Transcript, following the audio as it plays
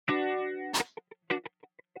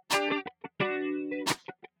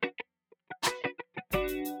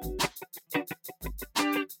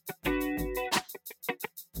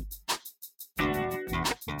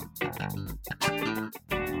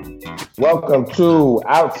Welcome to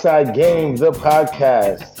Outside Games, the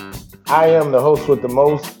podcast. I am the host with the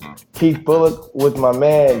most, Keith Bulluck, with my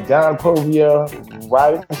man Don Povia,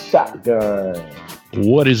 riding shotgun.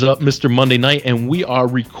 What is up, Mr. Monday Night? And we are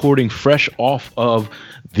recording fresh off of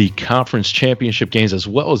the conference championship games as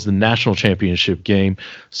well as the national championship game.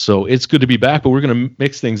 So it's good to be back, but we're going to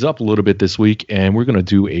mix things up a little bit this week, and we're going to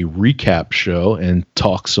do a recap show and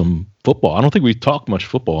talk some football. I don't think we've talked much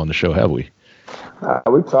football on the show, have we?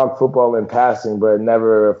 We talked football in passing, but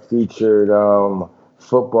never featured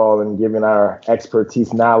football and given our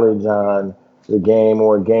expertise knowledge on the game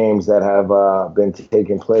or games that have been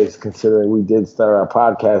taking place, considering we did start our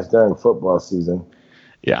podcast during football season.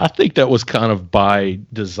 Yeah, I think that was kind of by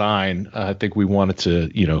design. I think we wanted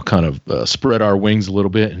to, kind of spread our wings a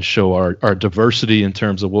little bit and show our diversity in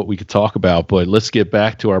terms of what we could talk about. But let's get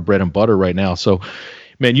back to our bread and butter right now. So,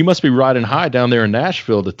 man, you must be riding high down there in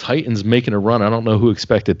Nashville. The Titans making a run. I don't know who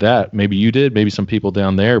expected that. Maybe you did, maybe some people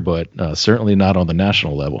down there, but certainly not on the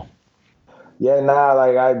national level. Yeah,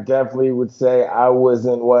 I definitely would say I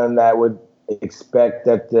wasn't one that would expect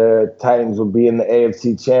that the Titans would be in the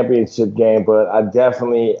AFC Championship game, but I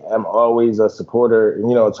definitely am always a supporter.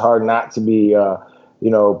 It's hard not to be,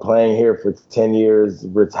 playing here for 10 years,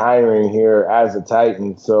 retiring here as a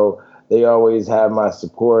Titan. So they always have my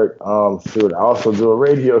support. I also do a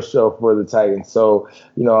radio show for the Titans. So,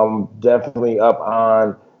 I'm definitely up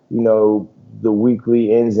on, the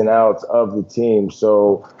weekly ins and outs of the team.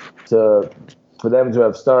 So for them to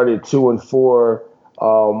have started 2-4,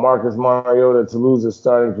 Marcus Mariota to lose his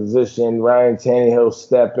starting position, Ryan Tannehill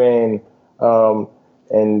step in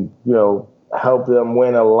and help them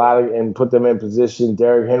win a lot and put them in position.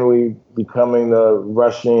 Derrick Henry becoming the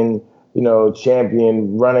rushing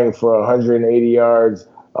champion, running for 180 yards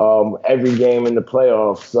every game in the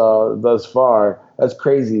playoffs thus far. That's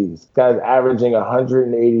crazy. This guy's averaging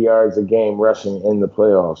 180 yards a game rushing in the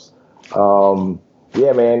playoffs.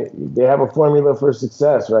 Yeah, man, they have a formula for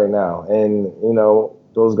success right now. And,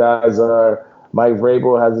 those guys are – Mike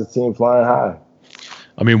Vrabel has his team flying high.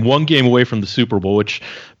 I mean, one game away from the Super Bowl, which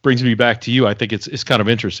brings me back to you. I think it's kind of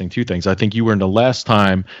interesting. Two things. I think you were in the last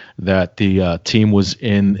time that the team was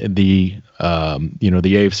in the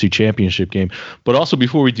the AFC Championship game. But also,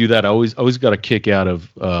 before we do that, I always got a kick out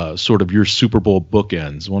of sort of your Super Bowl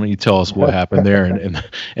bookends. Why don't you tell us what happened there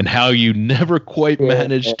and how you never quite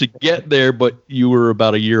managed to get there, but you were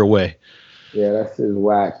about a year away. Yeah, that's his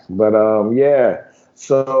whack. But yeah.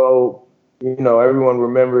 So, everyone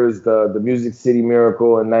remembers the Music City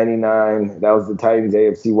Miracle in '99. That was the Titans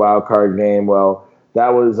AFC wildcard game. Well,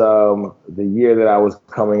 that was the year that I was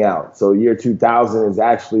coming out. So year 2000 is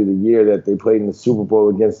actually the year that they played in the Super Bowl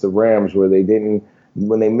against the Rams, when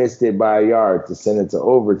they missed it by a yard to send it to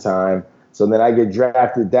overtime. So then I get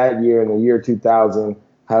drafted that year in the year 2000,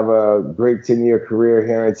 have a great 10-year career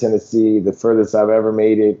here in Tennessee. The furthest I've ever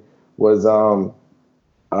made it was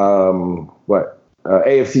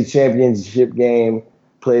AFC Championship game,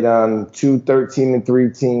 played on 2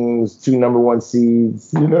 13-3 teams, 2 number 1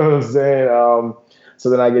 seeds. You know what I'm saying? So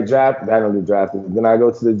then I get drafted. I don't get drafted. Then I go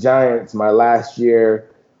to the Giants my last year.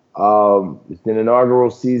 It's an inaugural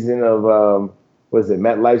season of,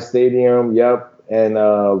 MetLife Stadium? Yep. And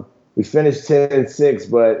we finished 10-6,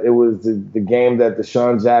 but it was the game that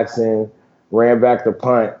Deshaun Jackson ran back the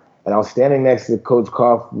punt. And I was standing next to Coach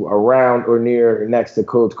Coughlin, around or near next to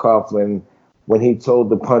Coach Coughlin, when he told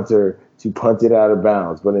the punter to punt it out of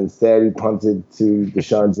bounds. But instead, he punted to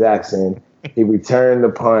Deshaun Jackson. He returned the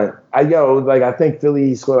punt. I think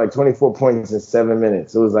Philly scored like 24 points in 7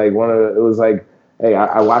 minutes. It was like hey,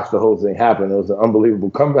 I watched the whole thing happen. It was an unbelievable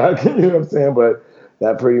comeback. You know what I'm saying? But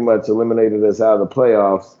that pretty much eliminated us out of the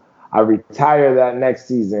playoffs. I retire that next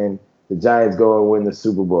season. The Giants go and win the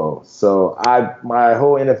Super Bowl. So my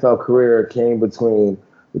whole NFL career came between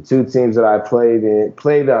the two teams that I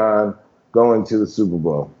played on going to the Super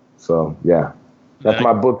Bowl. So, yeah, that's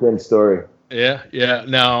my bookend story. Yeah.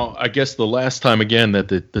 Now, I guess the last time, again, that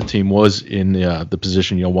the team was in the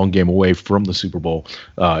position, one game away from the Super Bowl,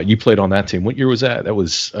 you played on that team. What year was that? That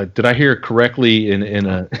was, did I hear correctly in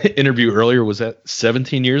an interview earlier? Was that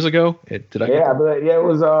 17 years ago? It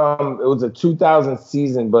was a 2000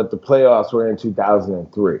 season, but the playoffs were in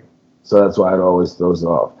 2003. So that's why it always throws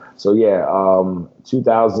off. So,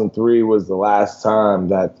 2003 was the last time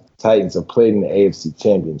that Titans have played in the AFC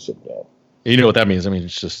Championship game. You know what that means? I mean,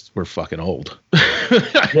 it's just we're fucking old.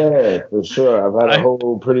 Yeah, for sure. I've had a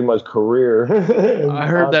whole pretty much career. I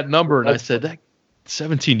heard that number and I said,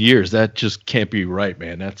 17 years, that just can't be right,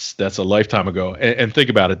 man. That's a lifetime ago. And think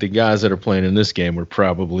about it, the guys that are playing in this game were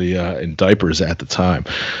probably in diapers at the time.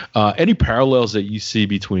 Any parallels that you see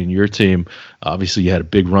between your team? Obviously, you had a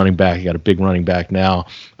big running back. You got a big running back now.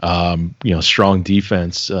 Strong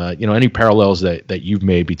defense. Any parallels that you've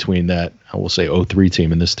made between that, I will say, 03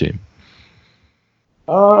 team and this team?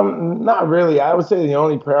 Not really. I would say the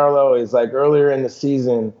only parallel is like earlier in the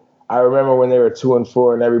season. I remember when they were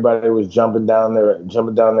 2-4 and everybody was jumping down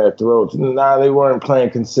their throats. Nah, they weren't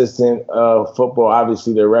playing consistent football.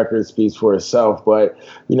 Obviously, their record speaks for itself. But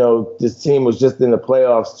this team was just in the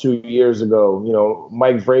playoffs 2 years ago.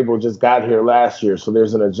 Mike Vrabel just got here last year, so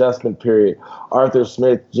there's an adjustment period. Arthur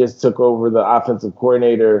Smith just took over the offensive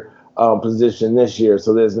coordinator position this year,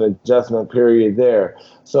 so there's an adjustment period there.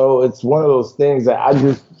 So it's one of those things that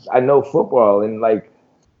I know football, and like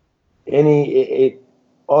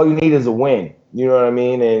all you need is a win. You know what I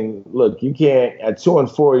mean? And look, you can't at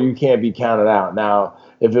 2-4, you can't be counted out. Now,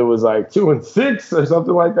 if it was like 2-6 or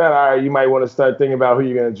something like that, all right, you might want to start thinking about who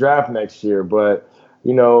you're going to draft next year. But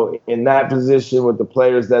in that position with the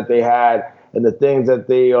players that they had and the things that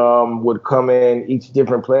they would come in, each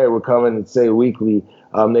different player would come in and say weekly.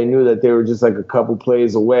 They knew that they were just like a couple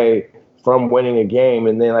plays away from winning a game.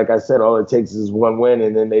 And then, like I said, all it takes is one win,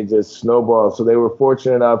 and then they just snowball. So they were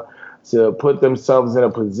fortunate enough to put themselves in a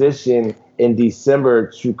position in December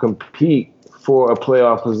to compete for a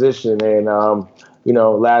playoff position. And,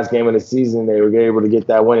 last game of the season, they were able to get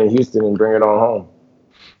that win in Houston and bring it on home.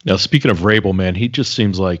 Now, speaking of Vrabel, man, he just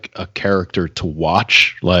seems like a character to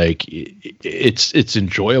watch. Like it's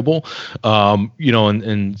enjoyable.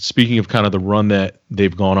 And speaking of kind of the run that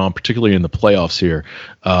they've gone on, particularly in the playoffs here,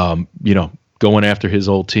 going after his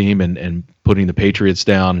old team and putting the Patriots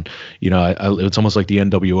down, it's almost like the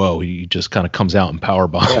NWO. He just kind of comes out and power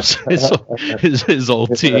bombs his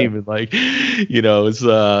old team, and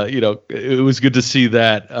it was good to see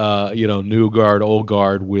that new guard, old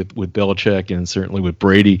guard with Belichick and certainly with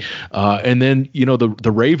Brady, and then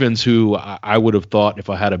the Ravens, who I would have thought if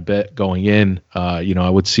I had a bet going in, I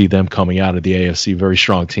would see them coming out of the AFC, very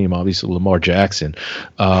strong team, obviously Lamar Jackson.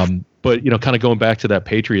 But, kind of going back to that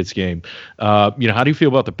Patriots game, how do you feel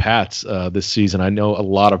about the Pats this season? I know a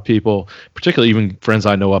lot of people, particularly even friends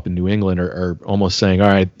I know up in New England, are almost saying, all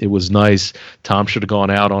right, it was nice. Tom should have gone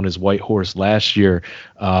out on his white horse last year.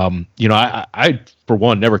 I, for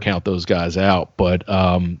one, never count those guys out. But,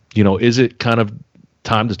 is it kind of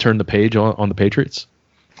time to turn the page on the Patriots?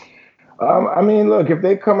 Look, if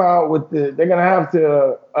they come out with they're going to have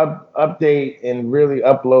to update and really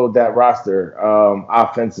upload that roster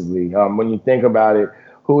offensively. When you think about it,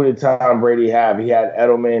 who did Tom Brady have? He had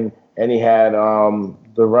Edelman, and he had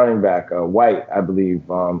the running back, White, I believe.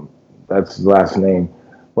 That's his last name.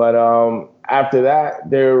 But after that,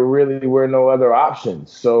 there really were no other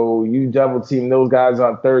options. So you double team those guys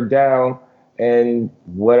on third down, and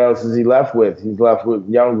what else is he left with? He's left with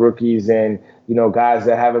young rookies and guys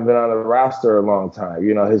that haven't been on the roster a long time.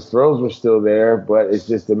 His throws were still there, but it's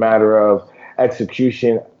just a matter of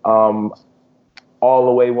execution all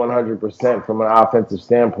the way 100% from an offensive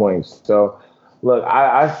standpoint. So, look,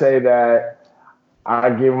 I say that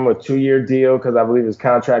I give him a 2-year deal because I believe his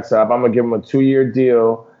contract's up. I'm going to give him a 2-year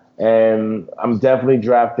deal, and I'm definitely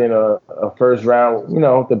drafting a first round,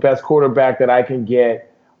 the best quarterback that I can get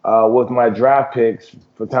with my draft picks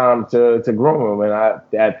for Tom to groom him. And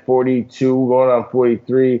at 42, going on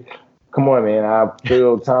 43, come on, man. I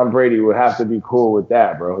feel Tom Brady would have to be cool with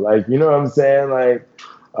that, bro. Like, you know what I'm saying? Like,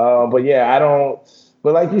 but yeah, I don't.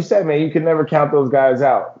 But like you said, man, you can never count those guys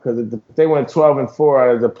out because if they went 12-4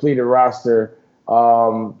 on a depleted roster,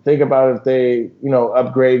 think about if they,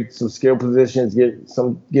 upgrade some skill positions,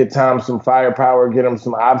 get Tom some firepower, get him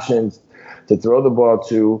some options to throw the ball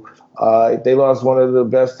to. They lost one of the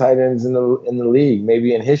best tight ends in the league,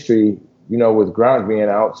 maybe in history, with Gronk being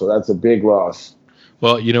out. So that's a big loss.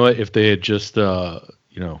 Well, you know what? If they had just, turned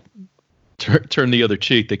the other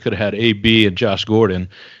cheek, they could have had AB and Josh Gordon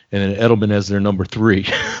and then Edelman as their number 3.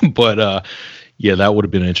 But, yeah, that would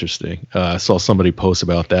have been interesting. I saw somebody post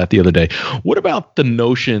about that the other day. What about the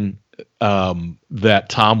notion that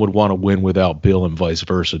Tom would want to win without Bill and vice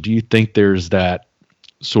versa? Do you think there's that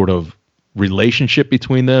sort of relationship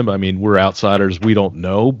between them? I mean, we're outsiders, we don't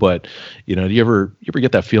know, but do you ever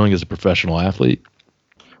get that feeling as a professional athlete?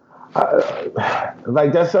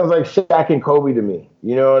 Like that sounds like Shaq and Kobe to me.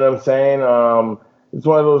 You know what I'm saying? It's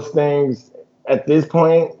one of those things at this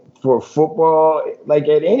point for football, like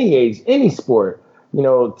at any age, any sport,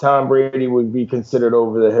 Tom Brady would be considered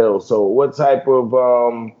over the hill. So what type of,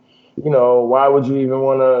 why would you even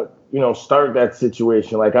want to start that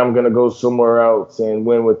situation. Like, I'm going to go somewhere else and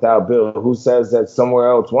win without Bill. Who says that somewhere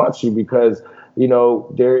else wants you? Because,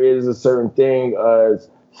 there is a certain thing as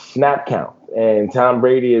snap count. And Tom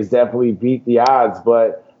Brady has definitely beat the odds.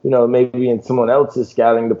 But, maybe in someone else's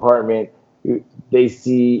scouting department, they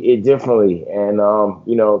see it differently. And,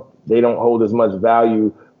 they don't hold as much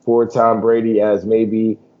value for Tom Brady as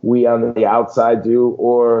maybe we on the outside do,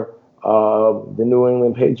 or the New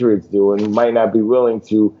England Patriots do, and might not be willing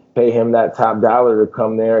to pay him that top dollar to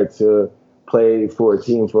come there to play for a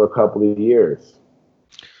team for a couple of years.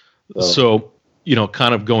 So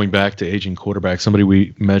kind of going back to aging quarterbacks, somebody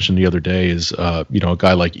we mentioned the other day is, a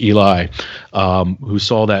guy like Eli, who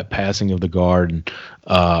saw that passing of the guard, and,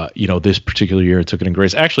 this particular year took it in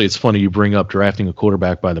grace. Actually, it's funny you bring up drafting a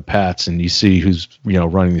quarterback by the Pats, and you see who's,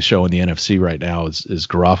 running the show in the NFC right now is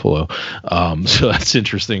Garoppolo. So that's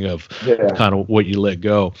interesting of kind of what you let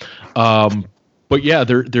go. But yeah,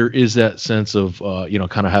 there is that sense of,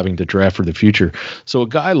 kind of having to draft for the future. So a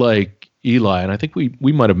guy like Eli, and I think we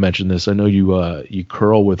might have mentioned this. I know you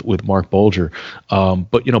curl with Mark Bulger,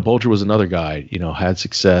 but Bulger was another guy, had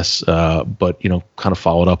success, but kind of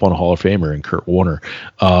followed up on a Hall of Famer in Kurt Warner.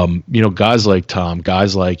 Guys like Tom,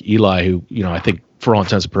 guys like Eli, who I think for all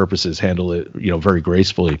intents and purposes handle it very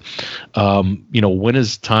gracefully. When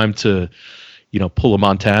is time to pull a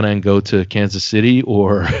Montana and go to Kansas City,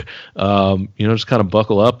 or just kind of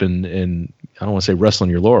buckle up and I don't want to say rest on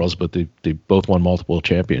your laurels, but they both won multiple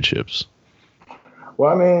championships.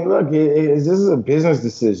 Well, I mean, look, this is a business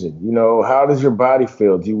decision. How does your body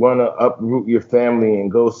feel? Do you want to uproot your family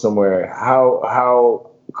and go somewhere?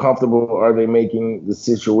 How comfortable are they making the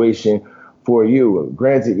situation for you?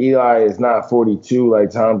 Granted, Eli is not 42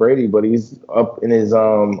 like Tom Brady, but he's up in his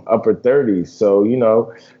upper 30s. So,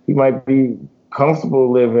 he might be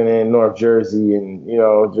comfortable living in North Jersey and,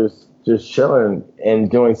 just chilling and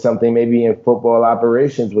doing something maybe in football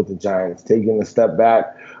operations with the Giants, taking a step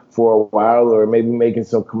back for a while, or maybe making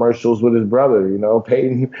some commercials with his brother.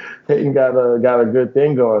 Peyton got a good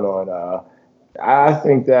thing going on. I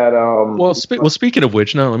think that speaking of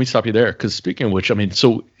which, no, let me stop you there, because speaking of which, I mean,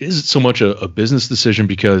 so is it so much a business decision?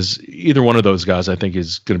 Because either one of those guys, I think,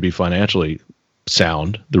 is going to be financially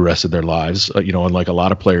sound the rest of their lives, unlike a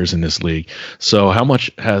lot of players in this league. So how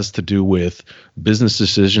much has to do with business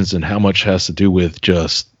decisions and how much has to do with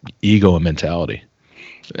just ego and mentality?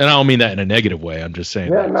 And I don't mean that in a negative way. I'm just saying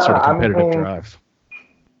sort of competitive drive.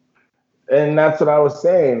 And that's what I was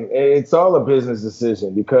saying. It's all a business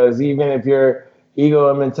decision, because even if your ego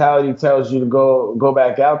and mentality tells you to go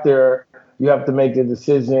back out there, you have to make the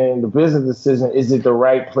decision, the business decision, is it the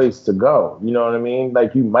right place to go? You know what I mean?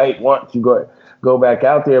 Like, you might want to go back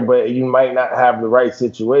out there, but you might not have the right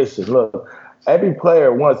situation. Look, every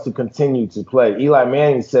player wants to continue to play. Eli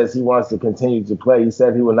Manning says he wants to continue to play. He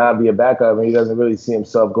said he will not be a backup, and he doesn't really see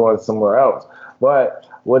himself going somewhere else. But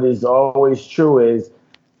what is always true is,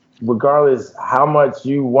 regardless how much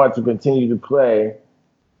you want to continue to play,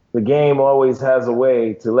 the game always has a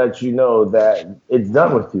way to let you know that it's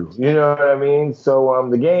done with you. You know what I mean? So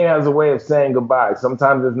the game has a way of saying goodbye.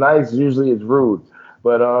 Sometimes it's nice. Usually it's rude.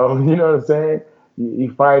 But you know what I'm saying?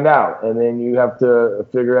 You find out, and then you have to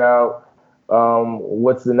figure out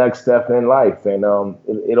what's the next step in life. And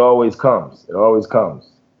it always comes. It always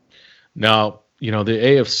comes. Now, the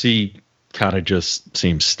AFC kind of just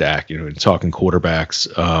seems stacked, talking quarterbacks,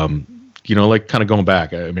 like kind of going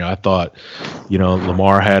back. I mean, I thought,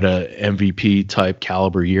 Lamar had a MVP type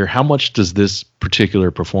caliber year. How much does this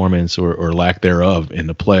particular performance or lack thereof in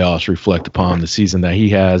the playoffs reflect upon the season that he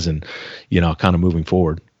has and, kind of moving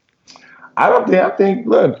forward? I think,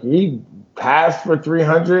 look, he passed for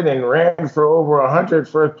 300 and ran for over 100,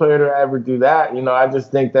 first player to ever do that. I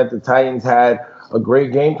just think that the Titans had a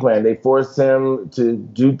great game plan. They forced him to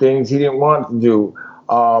do things he didn't want to do.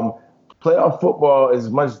 Playoff football is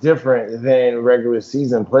much different than regular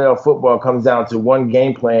season. Playoff football comes down to one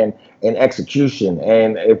game plan and execution.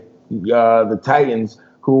 And if the Titans,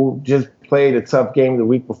 who just played a tough game the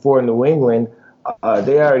week before in New England,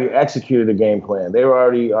 they already executed a game plan. They were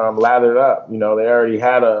already lathered up. They already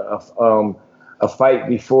had a fight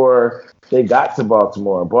before they got to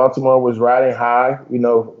Baltimore. Baltimore was riding high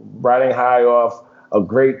off a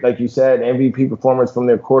great, like you said, MVP performance from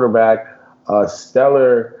their quarterback,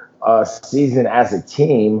 stellar season as a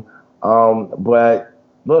team. But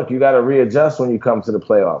look, you got to readjust when you come to the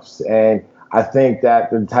playoffs. And I think that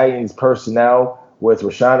the Titans personnel, with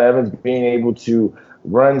Rashaan Evans being able to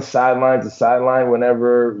run sideline to sideline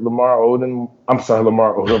whenever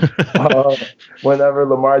whenever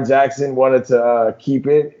Lamar Jackson wanted to keep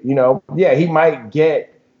it, he might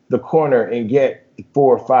get the corner and get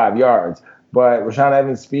 4 or 5 yards. but Rashaan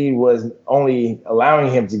Evans' speed was only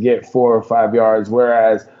allowing him to get 4 or 5 yards,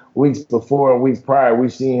 whereas weeks before and weeks prior,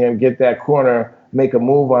 we've seen him get that corner, make a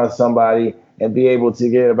move on somebody, and be able to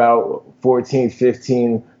get about 14,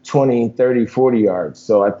 15, 20, 30, 40 yards.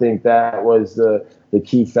 So I think that was the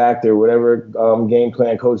key factor. Whatever game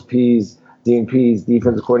plan Coach Dean Pease,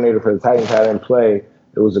 defensive coordinator for the Titans, had in play,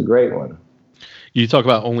 it was a great one. You talk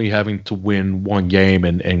about only having to win one game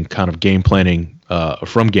and kind of game planning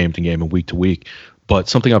from game to game and week to week. But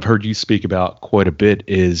something I've heard you speak about quite a bit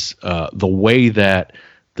is the way that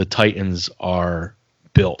the Titans are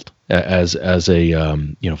built as a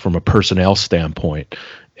from a personnel standpoint.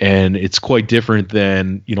 And it's quite different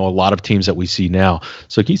than, a lot of teams that we see now.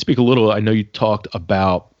 So can you speak a little? I know you talked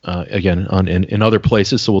about, again, in other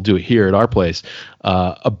places, so we'll do it here at our place,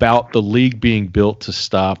 about the league being built to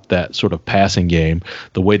stop that sort of passing game,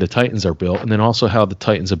 the way the Titans are built, and then also how the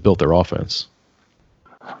Titans have built their offense.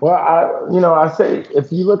 Well, I say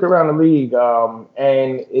if you look around the league,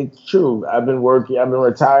 and it's true, I've been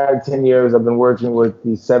retired 10 years. I've been working with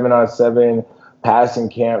the 7-on-7 passing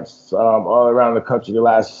camps all around the country the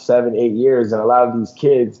last 7-8 years, and a lot of these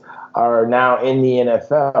kids are now in the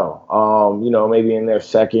NFL. Maybe in their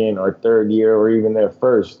second or third year, or even their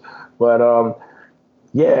first. But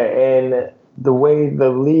and the way the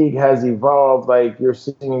league has evolved, like you're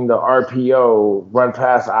seeing the RPO, run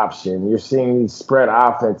pass option, you're seeing these spread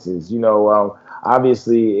offenses.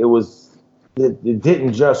 Obviously it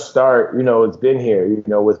didn't just start, it's been here,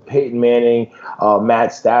 with Peyton Manning,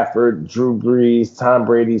 Matt Stafford, Drew Brees, Tom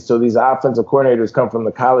Brady. So these offensive coordinators come from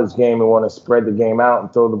the college game and want to spread the game out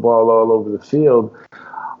and throw the ball all over the field.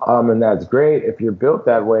 And that's great if you're built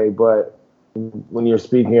that way. But when you're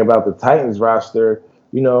speaking about the Titans roster,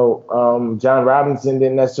 John Robinson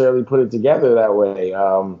didn't necessarily put it together that way.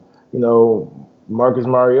 Marcus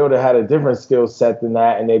Mariota had a different skill set than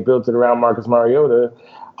that, and they built it around Marcus Mariota.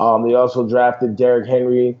 They also drafted Derrick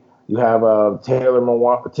Henry. You have Taylor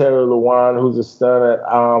Lewan, who's a stud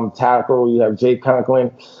at tackle. You have Jake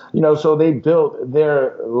Conklin. So they built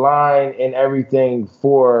their line and everything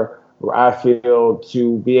for, I feel,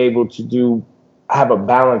 to be able to have a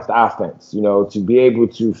balanced offense, to be able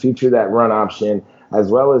to feature that run option as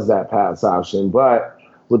well as that pass option. But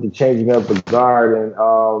with the changing of the guard and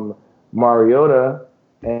Mariota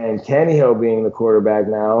and Tannehill being the quarterback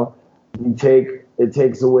now, it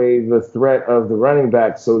takes away the threat of the running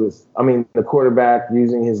back, the quarterback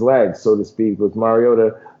using his legs, so to speak, with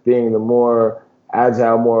Mariota being the more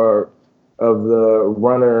agile, more of the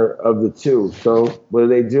runner of the two. So what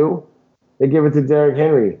do? They give it to Derrick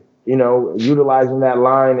Henry, utilizing that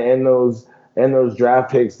line and those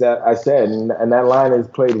draft picks that I said. And that line has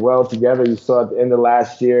played well together. You saw at the end of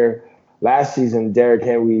last season, Derrick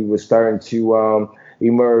Henry was starting to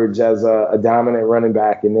emerge as a dominant running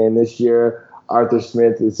back. And then this year, Arthur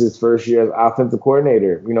Smith is his first year as offensive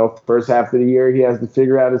coordinator. First half of the year, he has to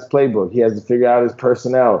figure out his playbook. He has to figure out his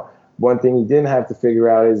personnel. One thing he didn't have to figure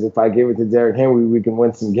out is if I give it to Derrick Henry, we can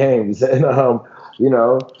win some games. And,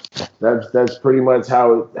 that's pretty much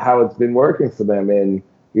how it's been working for them. And,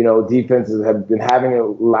 defenses have been having a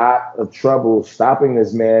lot of trouble stopping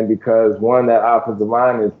this man because, one, that offensive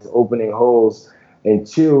line is opening holes. And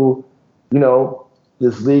two,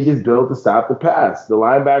 this league is built to stop the pass. The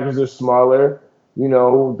linebackers are smaller. A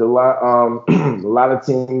lot of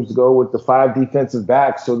teams go with the 5 defensive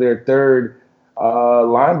backs, so their third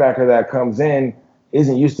linebacker that comes in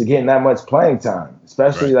isn't used to getting that much playing time,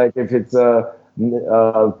 especially like if it's a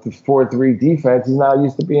 4-3 defense. He's not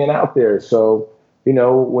used to being out there. So,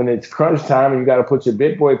 when it's crunch time and you got to put your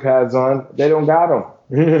big boy pads on, they don't got them.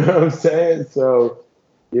 You know what I'm saying? So,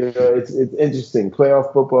 it's interesting.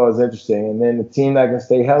 Playoff football is interesting. And then the team that can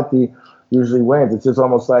stay healthy usually wins. It's just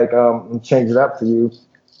almost like, change it up for you.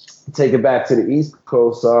 Take it back to the East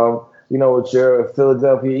Coast, with your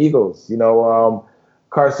Philadelphia Eagles.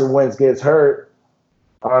 Carson Wentz gets hurt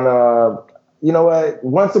on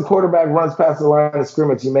once the quarterback runs past the line of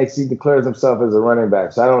scrimmage, he declares himself as a running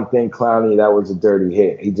back. So I don't think Clowney, that was a dirty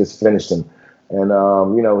hit. He just finished him. And,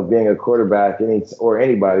 being a quarterback, or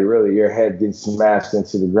anybody really, your head getting smashed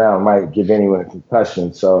into the ground might give anyone a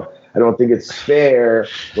concussion. So I don't think it's fair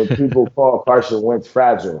when people call Carson Wentz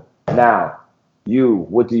fragile. Now,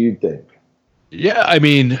 what do you think? Yeah, I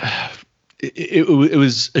mean, it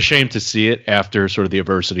was a shame to see it after sort of the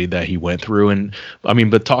adversity that he went through. And,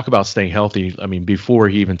 but talk about staying healthy. Before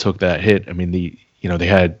he even took that hit, they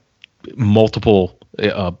had multiple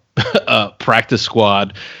practice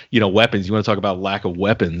squad, weapons. You want to talk about lack of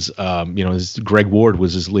weapons? Greg Ward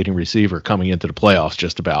was his leading receiver coming into the playoffs.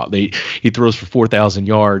 Just about he throws for 4,000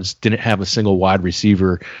 yards. Didn't have a single wide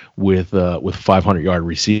receiver with 500-yard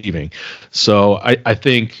receiving. So I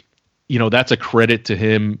think that's a credit to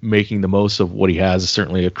him making the most of what he has.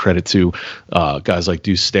 Certainly a credit to guys like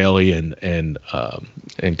Deuce Staley and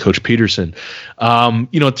Coach Peterson.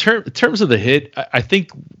 In terms of the hit, I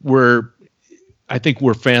think where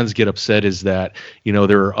fans get upset is that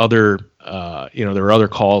there are other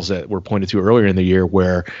calls that were pointed to earlier in the year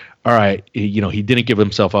where, all right, he didn't give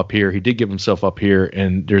himself up here, he did give himself up here,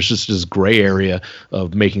 and there's just this gray area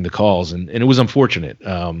of making the calls, and it was unfortunate.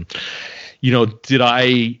 Did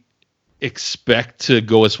I expect to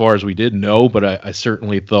go as far as we did? No, but I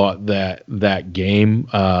certainly thought that game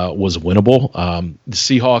was winnable. The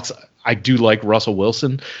Seahawks, I do like Russell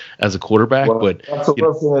Wilson as a quarterback, but Russell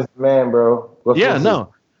Wilson is the man, bro. He's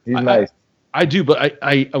nice. I do, but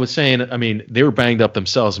I was saying, I mean, they were banged up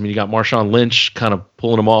themselves. I mean, you got Marshawn Lynch kind of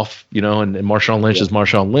pulling them off, and Marshawn Lynch is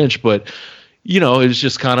Marshawn Lynch, but it was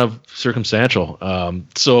just kind of circumstantial.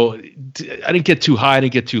 So I didn't get too high, I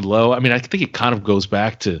didn't get too low. I mean, I think it kind of goes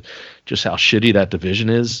back to just how shitty that division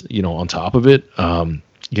is, on top of it.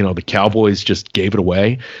 The Cowboys just gave it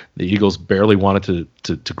away. The Eagles barely wanted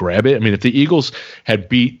to grab it. I mean, if the Eagles had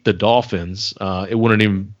beat the Dolphins, it wouldn't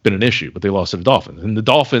even been an issue, but they lost to the Dolphins. And the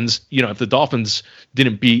Dolphins, if the Dolphins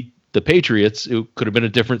didn't beat the Patriots, it could have been a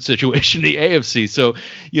different situation in the AFC. So,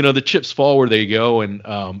 the chips fall where they go. And,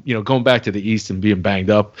 going back to the East and being banged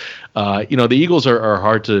up, the Eagles are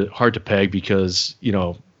hard to peg because,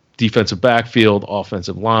 defensive backfield,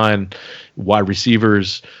 offensive line, wide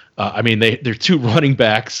receivers. I mean, they're two running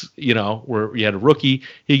backs, where you had a rookie,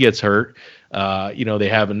 he gets hurt. They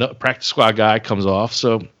have a practice squad guy comes off.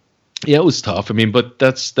 So, yeah, it was tough. I mean, but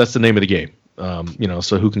that's the name of the game.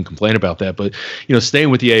 So who can complain about that? But,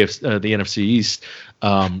 staying with the NFC East,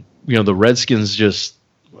 the Redskins just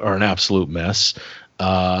are an absolute mess.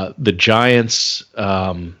 The Giants,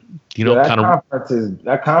 that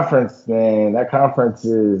conference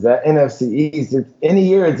is that NFC East. It's any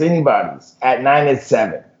year, it's anybody's at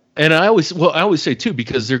 9-7. And I always say too,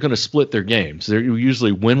 because they're going to split their games. They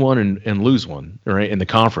usually win one and lose one, right, in the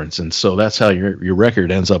conference, and so that's how your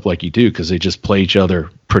record ends up like you do, because they just play each other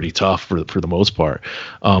pretty tough for the most part.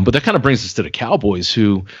 But that kind of brings us to the Cowboys,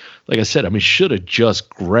 who, like I said, I mean, should have just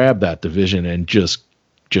grabbed that division and just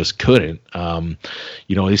couldn't.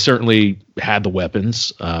 They certainly had the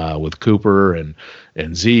weapons with Cooper and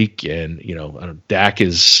Zeke, and Dak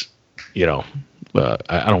is,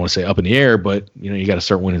 I don't want to say up in the air, but you got to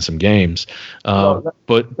start winning some games.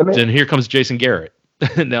 Then here comes Jason Garrett.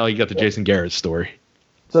 Now you got the Jason Garrett story.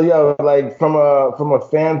 So like from a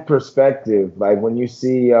fan perspective, like when you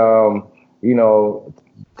see,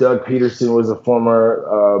 Doug Peterson was a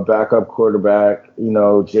former backup quarterback.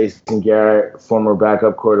 Jason Garrett, former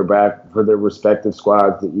backup quarterback for their respective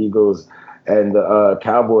squads, the Eagles and the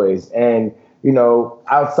Cowboys. And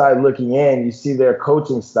outside looking in, you see their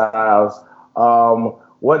coaching styles.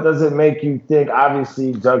 What does it make you think?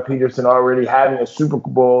 Obviously, Doug Peterson already having a Super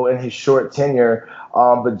Bowl in his short tenure,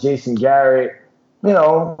 but Jason Garrett,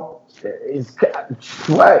 is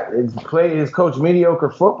coach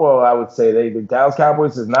mediocre football. I would say the Dallas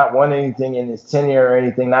Cowboys has not won anything in his tenure or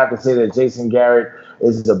anything. Not to say that Jason Garrett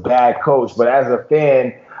is a bad coach, but as a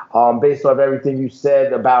fan, based off everything you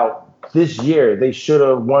said about this year, they should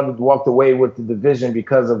have walked away with the division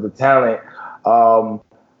because of the talent.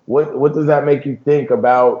 What does that make you think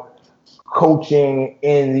about coaching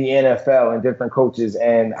in the NFL and different coaches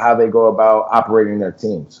and how they go about operating their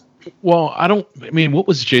teams? Well, what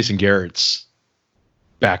was Jason Garrett's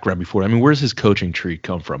background before? I mean, where's his coaching tree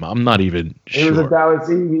come from? I'm not even sure. He was a Dallas.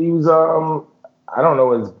 He was I don't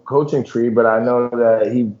know his coaching tree, but I know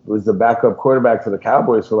that he was the backup quarterback for the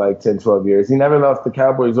Cowboys for like 10, 12 years. He never left the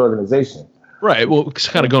Cowboys organization. Right. Well, it's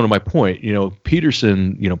kind of going to my point.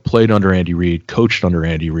 Peterson, played under Andy Reid, coached under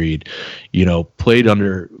Andy Reid, played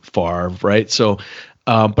under Favre, right? So,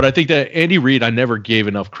 but I think that Andy Reid, I never gave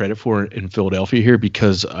enough credit for in Philadelphia here,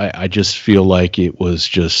 because I just feel like it was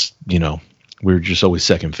just, we were just always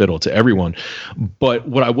second fiddle to everyone. But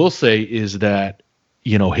what I will say is that,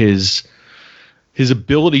 his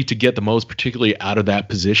ability to get the most, particularly out of that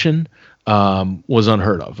position, was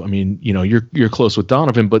unheard of. I mean, you're close with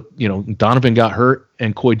Donovan, but Donovan got hurt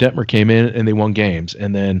and Coy Detmer came in and they won games.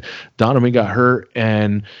 And then Donovan got hurt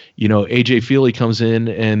and AJ Feely comes in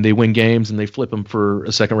and they win games and they flip him for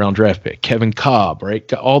a second round draft pick. Kevin Cobb,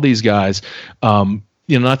 right? All these guys. Not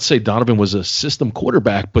to say Donovan was a system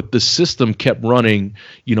quarterback, but the system kept running,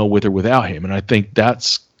 with or without him. And I think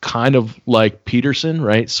that's kind of like Peterson,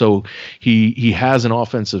 right? So he has an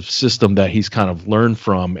offensive system that he's kind of learned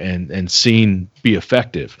from and seen be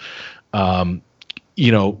effective.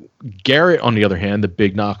 Garrett, on the other hand, the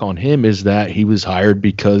big knock on him is that he was hired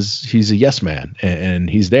because he's a yes man and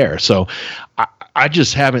he's there. So I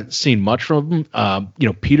just haven't seen much from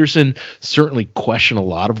him. Peterson certainly questioned a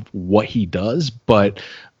lot of what he does, but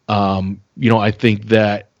I think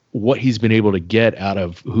that what he's been able to get out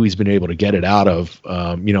of who he's been able to get it out of,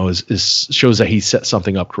 is shows that he set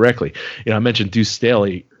something up correctly. I mentioned Deuce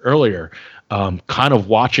Staley earlier, kind of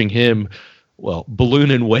watching him,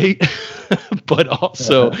 balloon in weight, but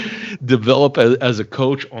also develop as a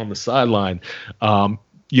coach on the sideline.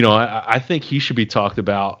 I think he should be talked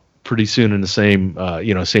about pretty soon in the same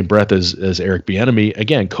breath as Eric Bieniemy,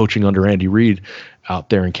 again, coaching under Andy Reid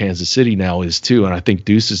out there in Kansas City now is too. And I think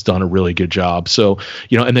Deuce has done a really good job. So,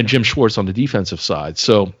 and then Jim Schwartz on the defensive side.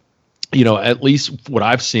 So, at least what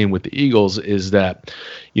I've seen with the Eagles is that,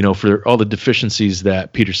 for all the deficiencies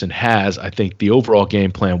that Peterson has, I think the overall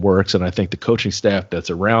game plan works. And I think the coaching staff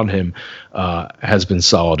that's around him has been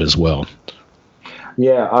solid as well.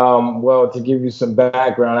 Yeah. To give you some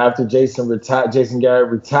background, after Jason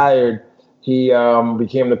Garrett retired, he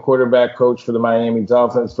became the quarterback coach for the Miami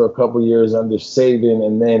Dolphins for a couple years under Saban,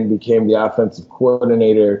 and then became the offensive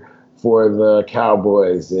coordinator for the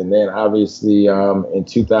Cowboys. And then obviously in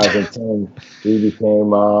 2010, he became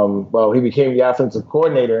the offensive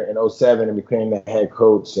coordinator in 2007 and became the head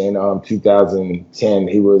coach in 2010.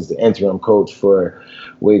 He was the interim coach for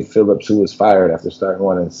Wade Phillips, who was fired after starting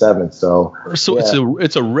 1-7. So yeah.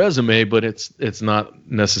 It's a resume, but it's not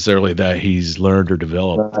necessarily that he's learned or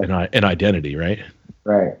developed an identity, right?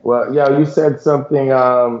 Right. Well, you said something.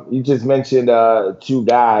 You just mentioned two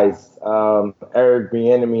guys, Eric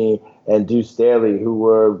Bieniemy and Deuce Staley, who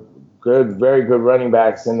were very good running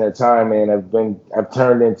backs in their time, and have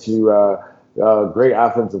turned into great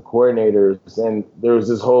offensive coordinators. And there was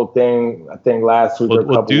this whole thing, I think last week or a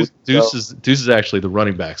couple weeks ago. Deuce is actually the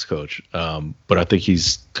running backs coach, but I think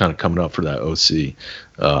he's kind of coming up for that OC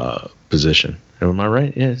position. Am I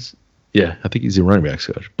right? Yes. Yeah, I think he's the running backs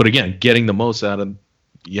coach. But again, getting the most out of,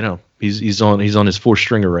 he's on his fourth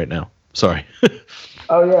stringer right now. Sorry.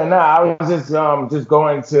 Oh yeah, no, I was just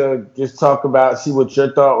going to just talk about, see what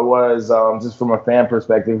your thought was, just from a fan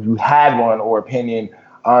perspective, if you had one or opinion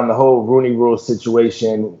on the whole Rooney Rule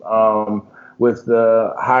situation, with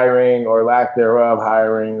the hiring or lack thereof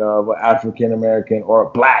hiring of African American or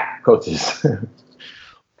black coaches.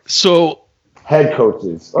 So head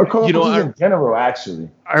coaches or coaches in general, actually.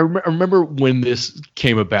 I remember when this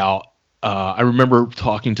came about. I remember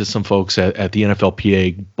talking to some folks at the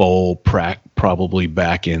NFLPA Bowl probably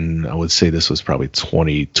back in, I would say this was probably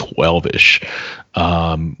 2012-ish.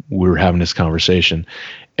 We were having this conversation.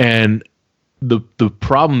 And the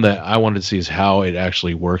problem that I wanted to see is how it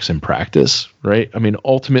actually works in practice, right? I mean,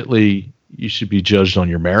 ultimately, you should be judged on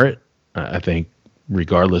your merit, I think,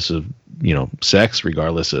 regardless of, sex,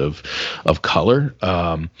 regardless of color.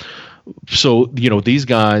 So, these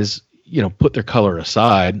guys, put their color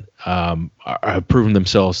aside, have proven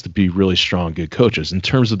themselves to be really strong, good coaches. In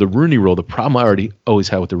terms of the Rooney Rule, the problem I always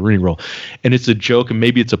had with the Rooney Rule, and it's a joke, and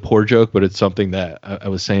maybe it's a poor joke, but it's something that I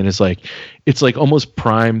was saying is it's like almost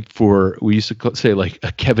primed for, we used to say like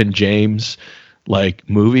a Kevin James like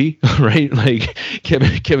movie, right? Like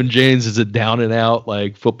Kevin James is a down and out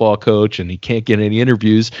like football coach, and he can't get any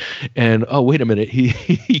interviews. And oh, wait a minute, he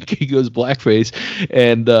goes blackface,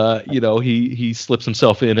 and he slips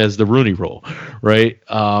himself in as the Rooney Rule, right?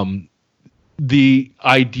 The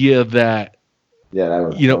idea that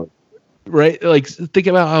right, like think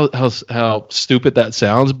about how stupid that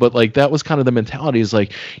sounds, but like that was kind of the mentality, is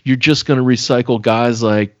like you're just going to recycle guys,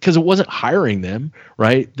 like, because it wasn't hiring them,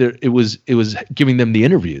 right? It was giving them the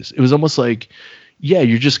interviews. It was almost like, yeah,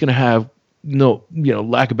 you're just going to have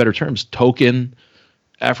lack of better terms, token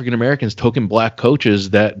African Americans, token black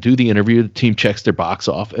coaches that do the interview. The team checks their box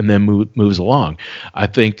off and then moves along. I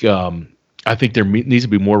think there needs to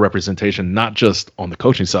be more representation, not just on the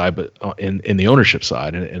coaching side, but in the ownership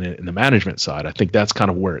side and in the management side. I think that's kind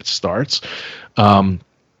of where it starts.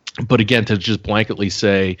 But again, to just blanketly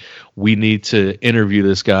say we need to interview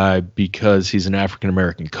this guy because he's an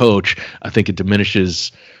African-American coach, I think it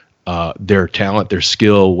diminishes their talent, their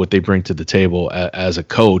skill, what they bring to the table as a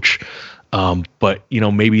coach. But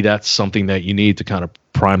maybe that's something that you need to kind of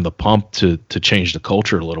prime the pump to change the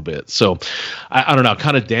culture a little bit. So I don't know,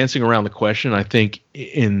 kind of dancing around the question. I think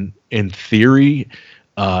in theory,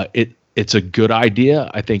 it's a good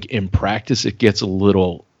idea. I think in practice, it gets a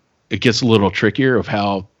little trickier of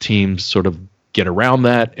how teams sort of get around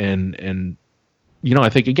that and I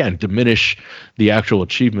think again diminish the actual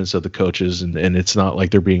achievements of the coaches, and it's not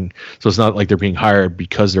like they're being hired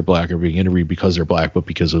because they're black or being interviewed because they're black, but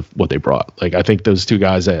because of what they brought. Like I think those two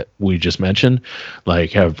guys that we just mentioned,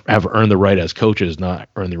 like have earned the right as coaches, not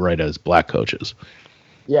earned the right as black coaches.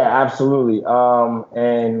 Yeah, absolutely.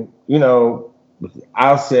 And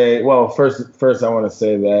I'll say, well, first I want to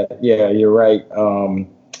say that, yeah, you're right.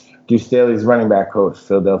 Deuce Staley's running back coach,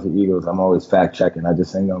 Philadelphia Eagles. I'm always fact checking. I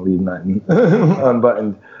just ain't gonna leave nothing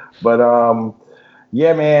unbuttoned. But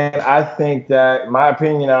yeah, man, I think that my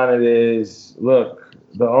opinion on it is, look,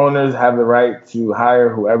 the owners have the right to hire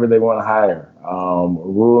whoever they want to hire,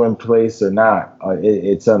 rule in place or not.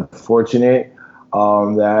 It's unfortunate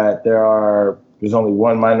that there's only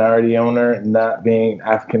one minority owner, not being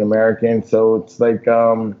African American. So it's like,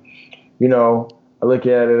 I look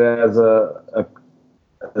at it as a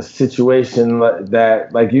situation that,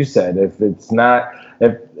 like you said,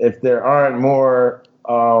 if there aren't more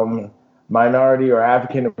minority or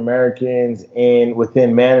African Americans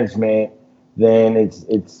within management, then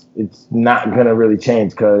it's not gonna really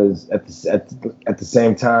change, because at the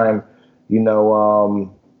same time,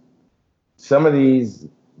 some of these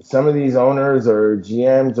owners or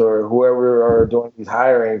GMs or whoever are doing these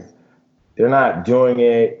hirings, they're not doing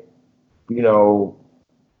it,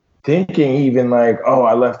 thinking even like, oh,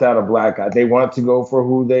 I left out a black guy. They want to go for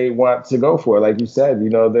who they want to go for. Like you said,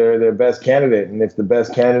 they're their best candidate. And if the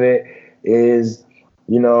best candidate is,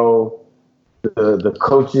 the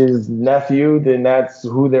coach's nephew, then that's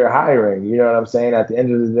who they're hiring. You know what I'm saying? At the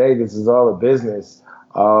end of the day, this is all a business.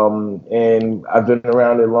 And I've been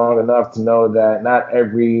around it long enough to know that not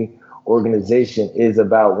every organization is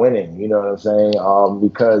about winning. You know what I'm saying?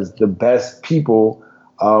 Because the best people,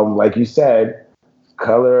 like you said,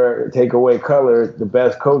 take away color, the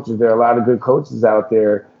best coaches, there are a lot of good coaches out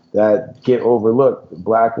there that get overlooked,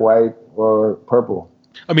 black, white, or purple.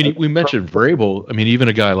 I mean, we mentioned Vrabel. I mean, even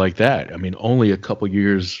a guy like that, I mean, only a couple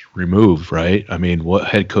years removed, right? I mean, what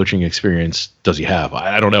head coaching experience does he have?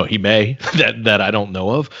 I don't know. He may, that I don't know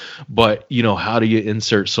of. But, how do you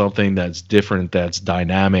insert something that's different, that's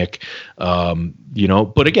dynamic,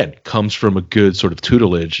 but again, comes from a good sort of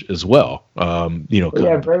tutelage as well. Yeah,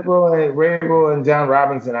 Vrabel and John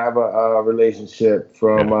Robinson have a relationship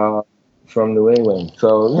from New England.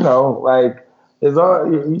 So, it's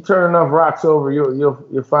all, you turn enough rocks over,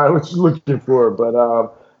 you'll find what you're looking for. But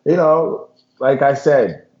like I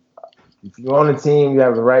said, if you own a team, you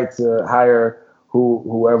have the right to hire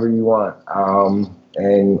whoever you want.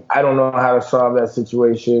 And I don't know how to solve that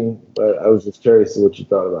situation, but I was just curious to what you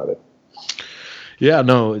thought about it. Yeah,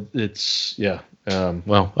 no, it's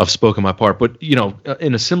well, I've spoken my part, but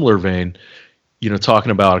in a similar vein,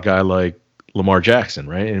 talking about a guy like Lamar Jackson,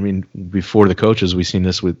 right? I mean, before the coaches, we've seen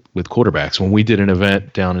this with quarterbacks. When we did an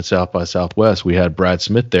event down in South by Southwest, we had Brad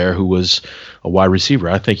Smith there, who was a wide receiver.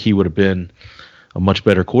 I think he would have been a much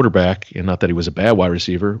better quarterback, and not that he was a bad wide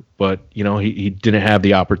receiver, but he didn't have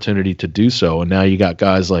the opportunity to do so. And now you got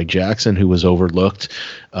guys like Jackson, who was overlooked,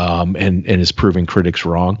 and is proving critics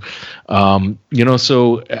wrong.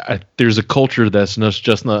 So there's a culture that's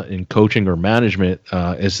just not in coaching or management.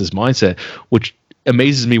 It's this mindset, which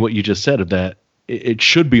amazes me what you just said, of that it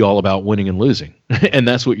should be all about winning and losing. And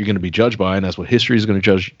that's what you're going to be judged by, and that's what history is going to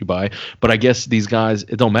judge you by. But I guess these guys,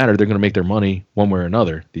 it don't matter. They're going to make their money one way or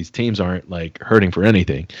another. These teams aren't like hurting for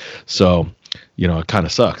anything. So, it kind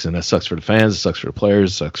of sucks. And that sucks for the fans. It sucks for the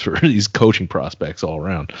players. It sucks for these coaching prospects all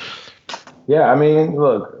around. Yeah, I mean,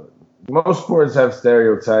 look, most sports have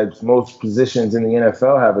stereotypes. Most positions in the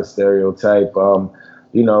NFL have a stereotype.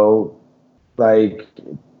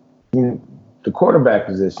 The quarterback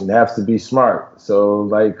position has to be smart. So,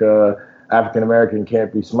 African American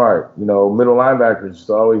can't be smart. Middle linebackers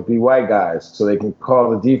should always be white guys so they can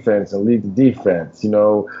call the defense and lead the defense.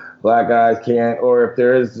 Black guys can't, or if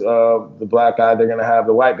there is the black guy, they're gonna have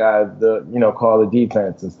the white guy, call the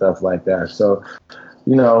defense and stuff like that. So,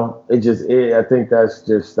 I think that's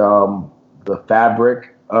just the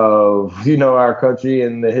fabric of our country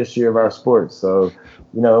and the history of our sports. So,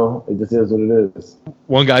 it just is what it is.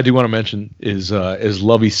 One guy I do want to mention is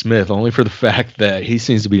Lovie Smith, only for the fact that he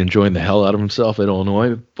seems to be enjoying the hell out of himself at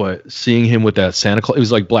Illinois. But seeing him with that Santa Claus, it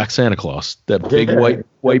was like Black Santa Claus, that big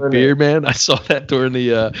white beard, man. I saw that during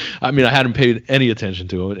the. I hadn't paid any attention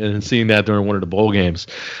to it, and seeing that during one of the bowl games,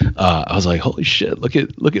 I was like, "Holy shit! Look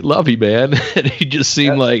at Lovie, man!" And he just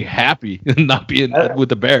seemed like happy not being with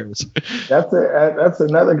the Bears. That's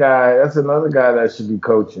another guy. That's another guy that should be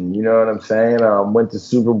coaching. You know what I'm saying? Went to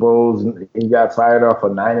Super Bowls and he got fired off a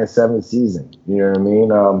 9-7 season. You know what I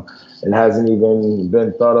mean? And hasn't even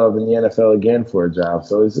been thought of in the NFL again for a job.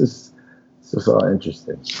 So it's just all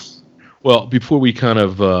interesting. Well, before we kind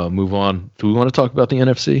of move on, do we want to talk about the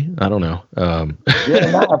NFC? I don't know.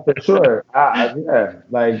 Yeah, nah, for sure. Yeah,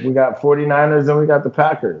 like we got 49ers and we got the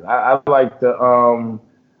Packers. I like the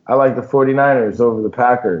 49ers over the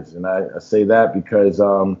Packers, and I say that because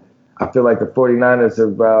I feel like the 49ers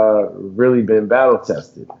have really been battle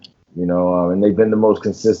tested, and they've been the most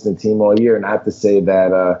consistent team all year. And I have to say that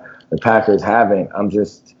the Packers haven't. I'm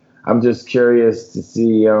just curious to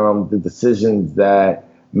see the decisions that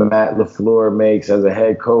Matt LaFleur makes as a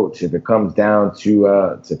head coach if it comes down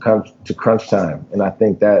to crunch time, and I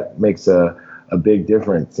think that makes a big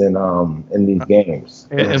difference in these games,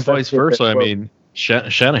 and vice versa. I mean,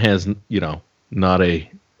 Shanahan's not a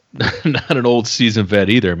not an old seasoned vet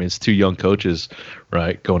either. I mean, it's two young coaches,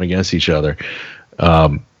 right, going against each other,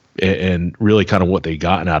 and really kind of what they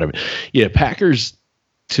gotten out of it. Yeah, Packers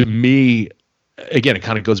to me, again, it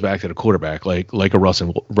kind of goes back to the quarterback, like a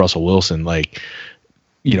Russell Wilson, like.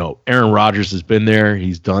 Aaron Rodgers has been there.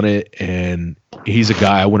 He's done it, and he's a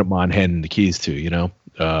guy I wouldn't mind handing the keys to,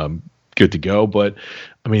 good to go. But,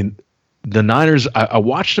 I mean, the Niners, I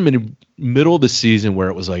watched them in the middle of the season where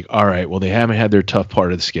it was like, all right, well, they haven't had their tough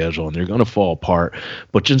part of the schedule, and they're going to fall apart.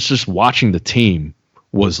 But just watching the team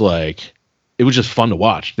was like – it was just fun to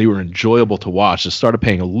watch. They were enjoyable to watch. Just started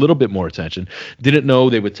paying a little bit more attention. Didn't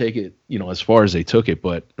know they would take it, as far as they took it.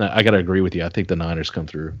 But I got to agree with you. I think the Niners come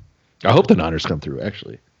through. I hope the Niners come through,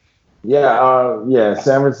 actually. Yeah.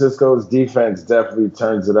 San Francisco's defense definitely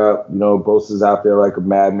turns it up. Bosa's out there like a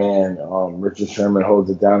madman. Richard Sherman holds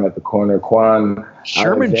it down at the corner.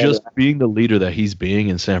 Sherman just being the leader that he's being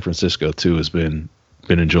in San Francisco too has been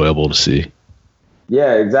enjoyable to see.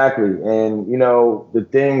 Yeah, exactly. And the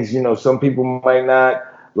things some people might not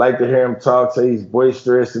like to hear him talk, say he's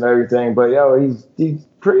boisterous and everything, but he's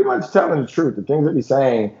pretty much telling the truth. The things that he's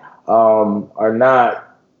saying are not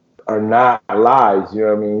lies, you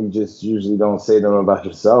know what I mean? You just usually don't say them about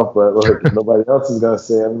yourself, but look, if nobody else is going to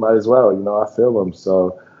say them, might as well, I feel them.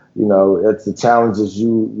 So, it's the challenges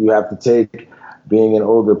you have to take being an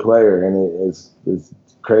older player, and it's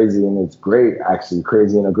crazy, and it's great, actually,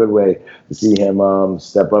 crazy in a good way to see him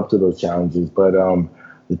step up to those challenges. But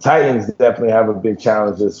the Titans definitely have a big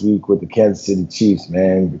challenge this week with the Kansas City Chiefs,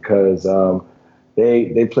 man, because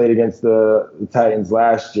They played against the Titans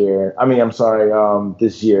last year.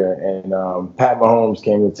 This year. And Pat Mahomes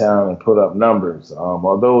came to town and put up numbers.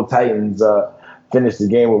 Although Titans finished the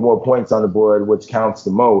game with more points on the board, which counts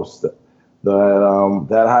the most, that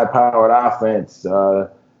high-powered offense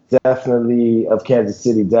definitely of Kansas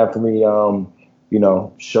City definitely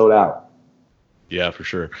showed out. Yeah, for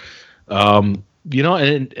sure. And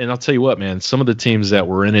I'll tell you what, man, some of the teams that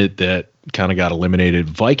were in it that kind of got eliminated.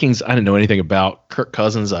 Vikings, I didn't know anything about. Kirk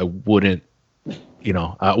Cousins, I wouldn't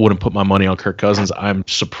put my money on Kirk Cousins. I'm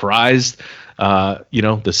surprised,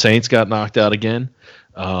 the Saints got knocked out again.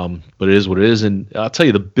 But it is what it is. And I'll tell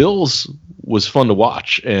you, the Bills was fun to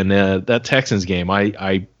watch. And that Texans game,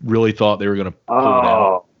 I really thought they were going to pull it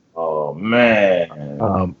out. Oh,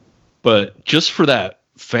 man. But just for that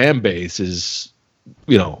fan base is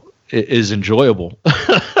enjoyable.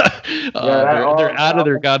 They're out of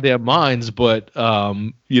their goddamn minds, but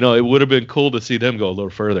it would have been cool to see them go a little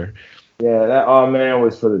further. Yeah, that man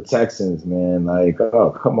was for the Texans, man. Like,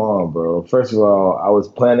 oh, come on, bro. First of all, I was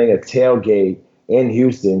planning a tailgate in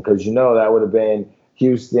Houston because that would have been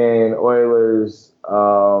Houston Oilers,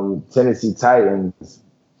 Tennessee Titans.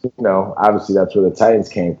 Obviously that's where the Titans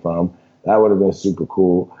came from. That would have been super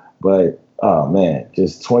cool. But oh man,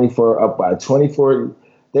 just 24 up by 24.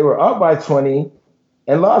 They were up by 20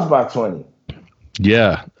 and lost by 20.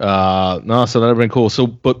 Yeah. So that would have been cool. So,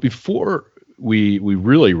 but before we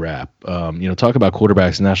really wrap, talk about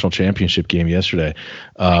quarterbacks national championship game yesterday.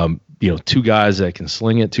 Two guys that can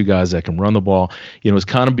sling it, two guys that can run the ball. It's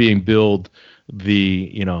kind of being billed the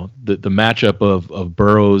matchup of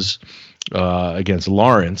Burrows against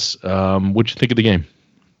Lawrence. What'd you think of the game?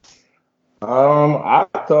 I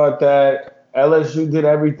thought that LSU did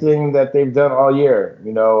everything that they've done all year.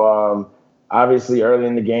 Obviously early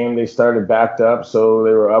in the game they started backed up, so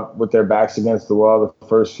they were up with their backs against the wall the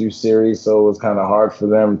first few series, so it was kind of hard for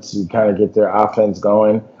them to kind of get their offense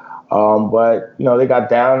going. But they got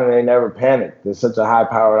down and they never panicked. They're such a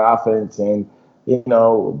high-powered offense, and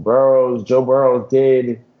Joe Burrows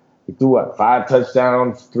he threw 5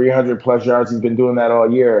 touchdowns, 300+ yards. He's been doing that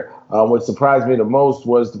all year. What surprised me the most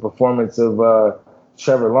was the performance of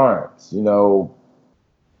Trevor Lawrence.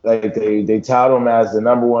 Like they tout him as the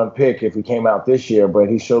number 1 pick if he came out this year, but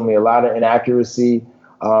he showed me a lot of inaccuracy.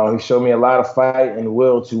 He showed me a lot of fight and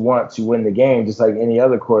will to want to win the game, just like any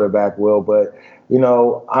other quarterback will. But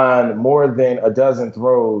on more than a dozen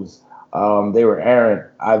throws, they were errant,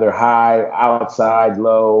 either high, outside,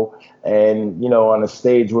 low, and, on a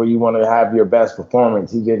stage where you want to have your best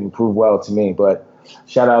performance. He didn't prove well to me. But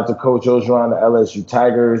shout out to Coach Orgeron, the LSU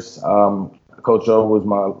Tigers. Coach O was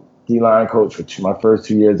my D-line coach for my first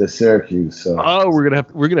 2 years at Syracuse. So. Oh, we're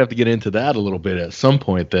gonna have to get into that a little bit at some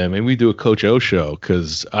point. Then maybe we do a Coach O show,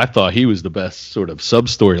 because I thought he was the best sort of sub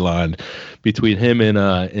storyline between him and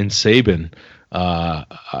Saban. I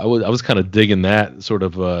was kind of digging that sort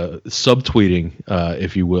of subtweeting,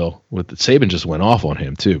 if you will. With Saban just went off on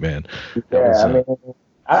him too, man.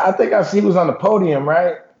 I think he was on the podium,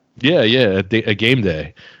 right? Yeah, at game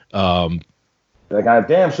day. Like, I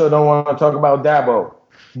damn sure don't want to talk about Dabo.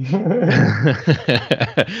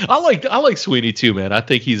 I like Sweeney too, man. I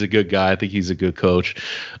think he's a good guy. I think he's a good coach.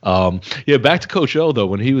 Back to Coach O though.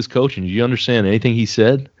 When he was coaching, do you understand anything he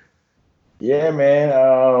said? Yeah, man.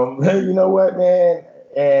 You know what, man?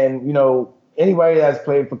 And anybody that's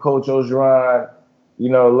played for Coach Orgeron,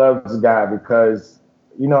 loves the guy, because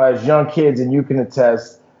as young kids, and you can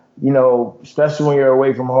attest, especially when you're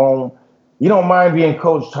away from home, you don't mind being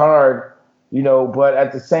coached hard. But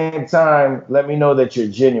at the same time, let me know that you're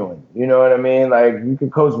genuine. You know what I mean? Like, you can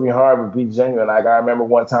coach me hard, but be genuine. Like, I remember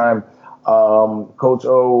one time, Coach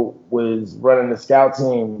O was running the scout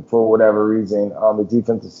team for whatever reason, the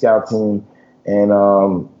defensive scout team, and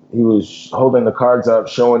he was holding the cards up,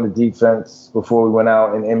 showing the defense before we went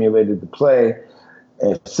out and simulated the play.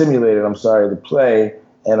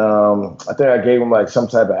 And I think I gave him like some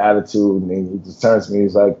type of attitude, and he just turns to me.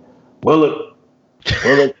 He's like, Bulluck,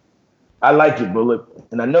 I like you, Bulluck,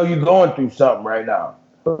 and I know you're going through something right now.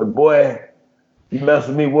 But, boy, you mess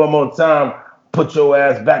with me one more time, put your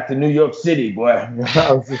ass back to New York City, boy.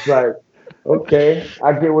 I was just like, okay,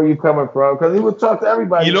 I get where you're coming from, because he would talk to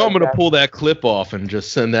everybody. I'm going to pull that clip off and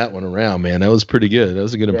just send that one around, man. That was pretty good. That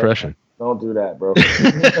was a good impression. Don't do that, bro.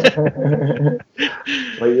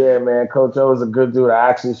 But, yeah, man, Coach O was a good dude. I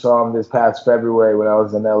actually saw him this past February when I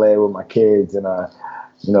was in L.A. with my kids, and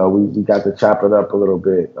we got to chop it up a little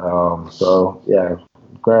bit. So yeah,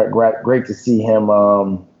 great to see him,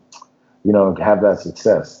 have that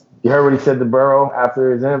success. You heard what he said to Burrow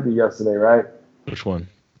after his interview yesterday, right? Which one?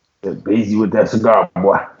 Busy with that cigar,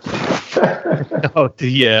 boy. Oh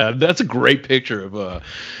yeah, that's a great picture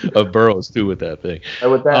of Burrows too with that thing.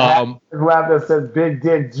 And with that laugh that says "Big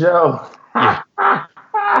Dick Joe." Yeah.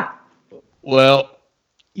 Well,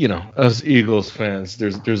 us Eagles fans,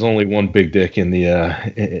 there's only one big dick in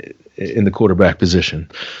the quarterback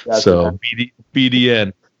position. That's so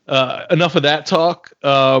BDN. Enough of that talk.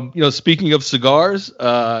 Speaking of cigars,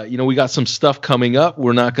 we got some stuff coming up.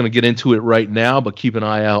 We're not going to get into it right now, but keep an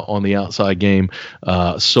eye out on the Outside Game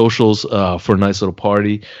socials for a nice little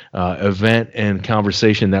party event and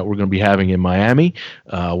conversation that we're going to be having in Miami.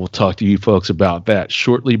 We'll talk to you folks about that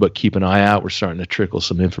shortly, but keep an eye out. We're starting to trickle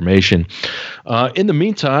some information. In the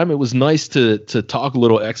meantime, it was nice to talk a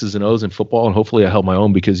little X's and O's in football, and hopefully I held my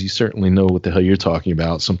own, because you certainly know what the hell you're talking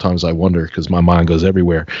about. Sometimes I wonder, because my mind goes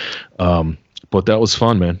everywhere. But that was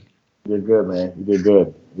fun, man. You did good, man. You did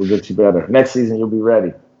good. We'll get you better. Next season, you'll be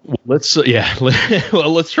ready. Let's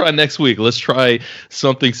try next week. Let's try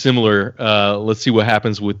something similar. Let's see what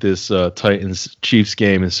happens with this Titans-Chiefs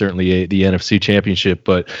game, and certainly the NFC Championship.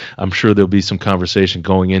 But I'm sure there'll be some conversation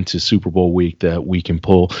going into Super Bowl week that we can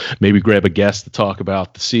pull. Maybe grab a guest to talk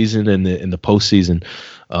about the season and the postseason.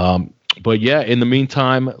 But yeah, in the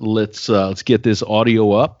meantime, let's get this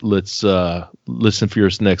audio up. Let's listen for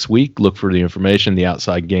us next week. Look for the information,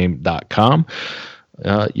 theoutsidegame.com.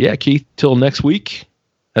 Yeah, Keith, till next week.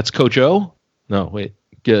 That's Coach O. No, wait.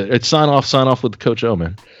 It's sign off with Coach O,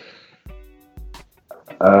 man.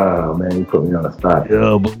 Oh, man, you put me on the spot.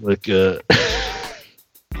 Yeah, but like,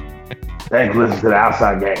 thanks for listening to the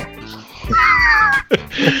Outside Game.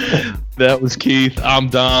 That was Keith. I'm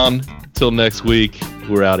Don. Till next week.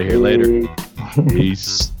 We're out of here later.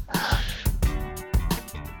 Peace.